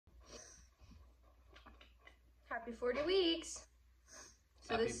Happy 40 weeks.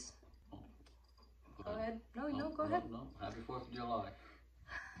 So Happy... this... Go ahead. No, go ahead. No. Happy 4th of July.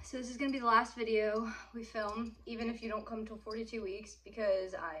 So this is going to be the last video we film, even if you don't come till 42 weeks,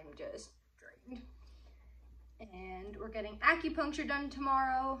 because I'm just drained. And we're getting acupuncture done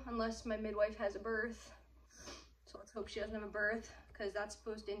tomorrow, unless my midwife has a birth. So let's hope she doesn't have a birth, because that's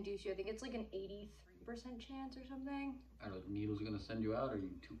supposed to induce you. I think it's like an 83% chance or something. Are the needles going to send you out, or are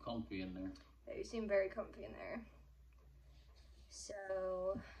you too comfy in there? Yeah, you seem very comfy in there.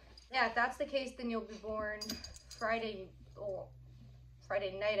 So, yeah, if that's the case, then you'll be born Friday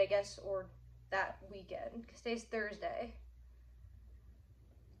night, I guess, or that weekend. Because today's Thursday.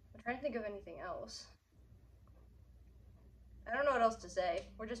 I'm trying to think of anything else. I don't know what else to say.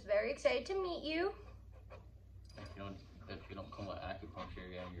 We're just very excited to meet you. If you don't come with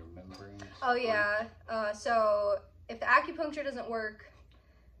acupuncture, you have your membranes. Oh yeah. So if the acupuncture doesn't work,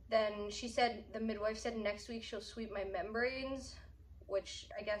 then she said, the midwife said next week she'll sweep my membranes, which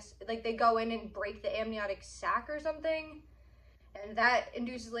I guess like they go in and break the amniotic sac or something, and that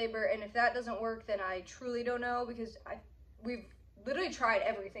induces labor. And if that doesn't work, then I truly don't know, because we've literally tried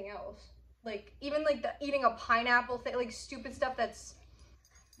everything else. Like, even like the eating a pineapple thing, like stupid stuff that's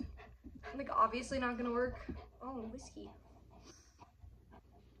like obviously not gonna work. Oh, whiskey.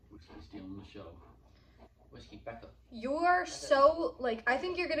 Whiskey's stealing the show. Whiskey, back up. You're so, like, I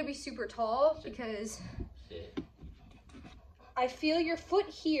think you're gonna be super tall because I feel your foot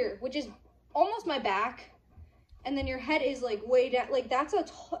here, which is almost my back, and then your head is like way down, like that's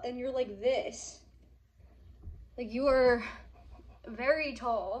and you're like this. Like, you are very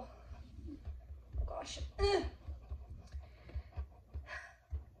tall. Gosh.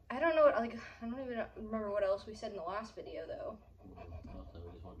 I don't know what, like, I don't even remember what else we said in the last video, though. Nothing,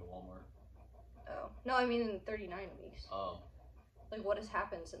 we just went to Walmart. Oh. No, I mean in 39 weeks. Oh. Like, what has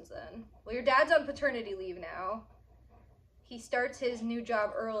happened since then? Well, your dad's on paternity leave now. He starts his new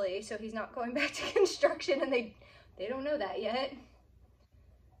job early, so he's not going back to construction, and they don't know that yet.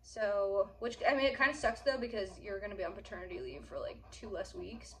 So, which, I mean, it kind of sucks, though, because you're going to be on paternity leave for, like, 2 less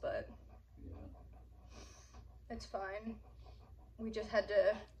weeks, but... It's fine. We just had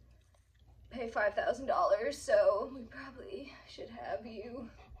to pay $5,000, so we probably should have you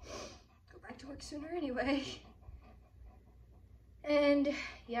go back to work sooner anyway. And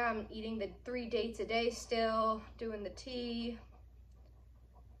yeah, I'm eating the 3 dates a day still, doing the tea,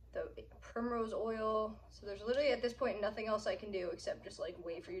 the primrose oil. So there's literally at this point nothing else I can do except just like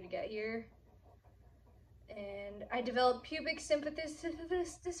wait for you to get here. And I developed pubic symphysis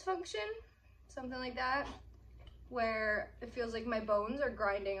dysfunction, something like that, where it feels like my bones are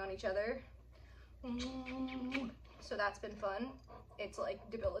grinding on each other. So that's been fun. It's like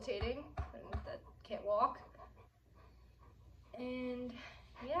debilitating, and that can't walk. And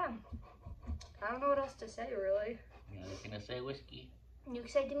yeah, I don't know what else to say really. Anything to say, Whiskey? You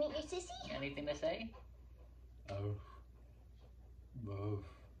excited to meet your sissy? Anything to say? Oh. Move.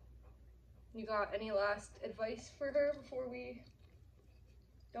 You got any last advice for her before we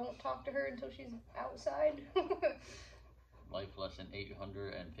don't talk to her until she's outside? Life lesson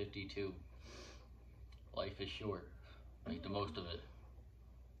 852. Life is short. Make the most of it.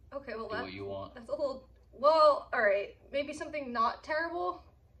 Okay, well, do what you want. That's a little, well, alright. Maybe something not terrible,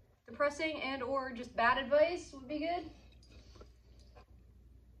 depressing, and or just bad advice would be good.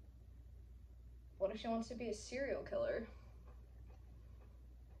 What if she wants to be a serial killer?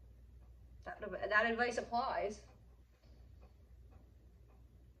 That advice applies.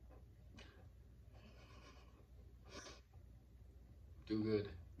 Do good.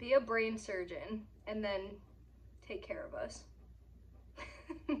 Be a brain surgeon and then take care of us.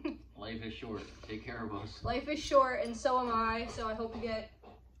 Life is short. Take care of us. Life is short, and so am I, so I hope you get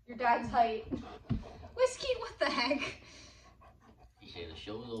your dad's height. Whiskey, what the heck? You say the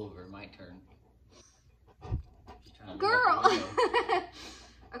show's over, my turn. Girl!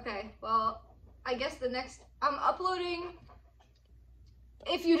 Okay, well, I guess the next, I'm uploading,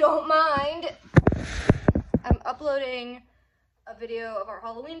 if you don't mind, I'm uploading a video of our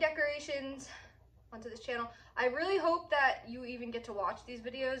Halloween decorations onto this channel. I really hope that you even get to watch these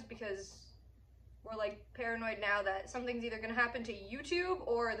videos, because we're like paranoid now that something's either gonna happen to YouTube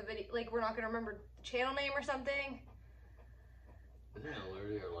or the video, like we're not gonna remember the channel name or something. Isn't it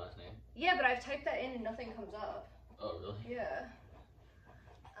literally our last name? Yeah, but I've typed that in and nothing comes up. Oh, really? Yeah.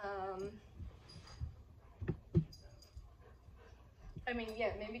 I mean,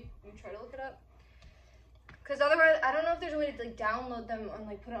 yeah, maybe you try to look it up. Because otherwise, I don't know if there's a way to like download them and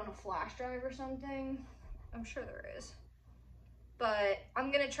like put it on a flash drive or something. I'm sure there is. But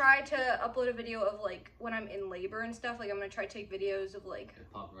I'm gonna try to upload a video of like when I'm in labor and stuff. Like I'm gonna try to take videos of like.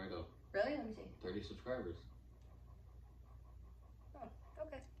 It popped right up. Really? Let me see. 30 subscribers.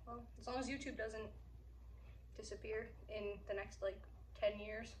 Okay, well, as long as YouTube doesn't disappear in the next, like, 10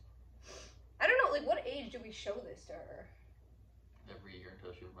 years. I don't know, like, what age do we show this to her? Every year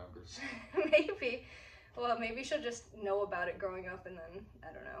until she remembers. Maybe. Well, maybe she'll just know about it growing up and then,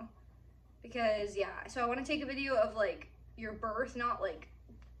 I don't know. Because, yeah, so I want to take a video of, like, your birth, not, like,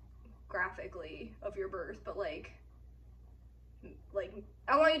 graphically of your birth, but, like,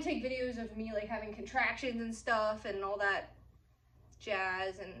 I want you to take videos of me, like, having contractions and stuff and all that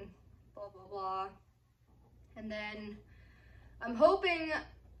jazz and blah, blah, blah. And then I'm hoping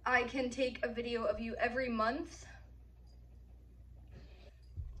I can take a video of you every month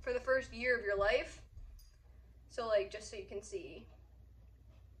for the first year of your life. So, like, just so you can see.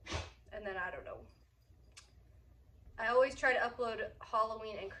 And then, I don't know. I always try to upload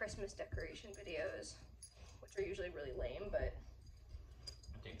Halloween and Christmas decoration videos, which are usually really lame, but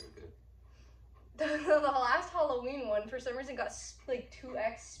I think they're good. The last Halloween one, for some reason, got, like,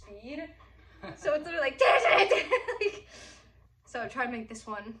 2x speed. So it's literally like, like, so I try to make this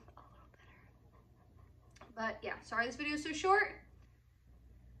one a little better. But, yeah, sorry this video is so short.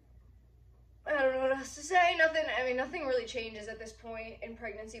 I don't know what else to say. Nothing, I mean, nothing really changes at this point in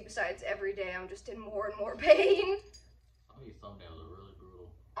pregnancy besides every day I'm just in more and more pain. Some of these thumbnails are really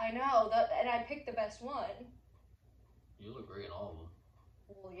brutal. I know, and I picked the best one. You look great in all of them.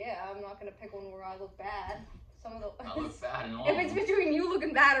 Well, yeah, I'm not going to pick one where I look bad. Some of the... I look bad in all If of it's them. between you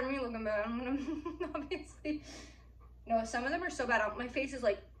looking bad or me looking bad, I'm going to, obviously... No, some of them are so bad. My face is,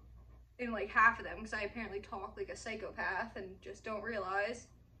 like, in, like, half of them because I apparently talk like a psychopath and just don't realize.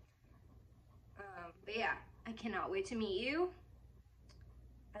 But yeah, I cannot wait to meet you.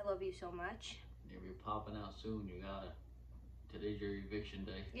 I love you so much. If you're popping out soon, you gotta. Today's your eviction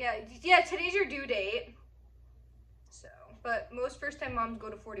day. Yeah, today's your due date. So, but most first-time moms go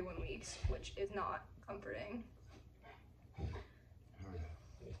to 41 weeks, which is not comforting.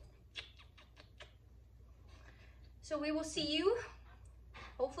 So we will see you,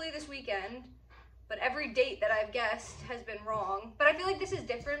 hopefully this weekend. But every date that I've guessed has been wrong. But I feel like this is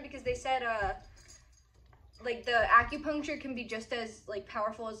different because they said, like, the acupuncture can be just as, like,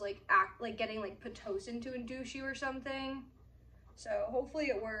 powerful as, like, getting, like, Pitocin to induce you or something. So hopefully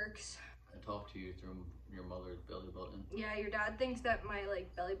it works. I talk to you through your mother's belly button. Yeah, your dad thinks that my,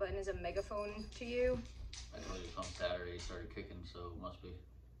 like, belly button is a megaphone to you. I told you come Saturday, he started kicking, so it must be.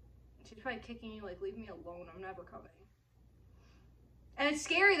 She's probably kicking you, like, leave me alone, I'm never coming. And it's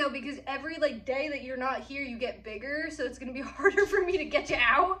scary, though, because every, like, day that you're not here, you get bigger, so it's gonna be harder for me to get you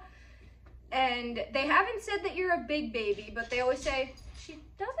out. And they haven't said that you're a big baby, but they always say, she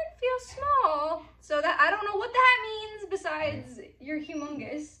doesn't feel small. So that, I don't know what that means besides you're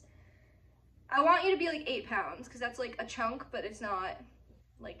humongous. I want you to be like 8 pounds, because that's like a chunk, but it's not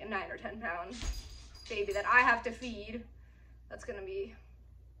like a 9 or 10 pound baby that I have to feed. That's gonna be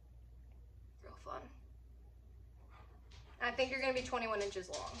real fun. I think you're gonna be 21 inches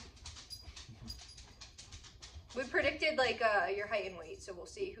long. We predicted like your height and weight, so we'll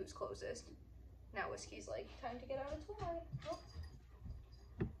see who's closest. Now Whiskey's like, time to get out of toy.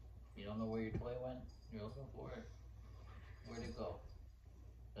 Oh. You don't know where your toy went? You're looking for it. Where'd it go?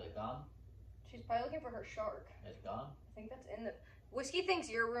 Is it gone? She's probably looking for her shark. It's gone? I think that's in the... Whiskey thinks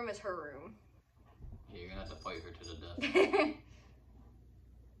your room is her room. Yeah, you're gonna have to fight her to the death.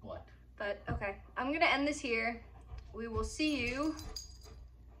 What? But, okay. I'm gonna end this here. We will see you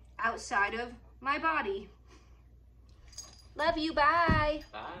outside of my body. Love you, bye.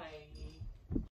 Bye.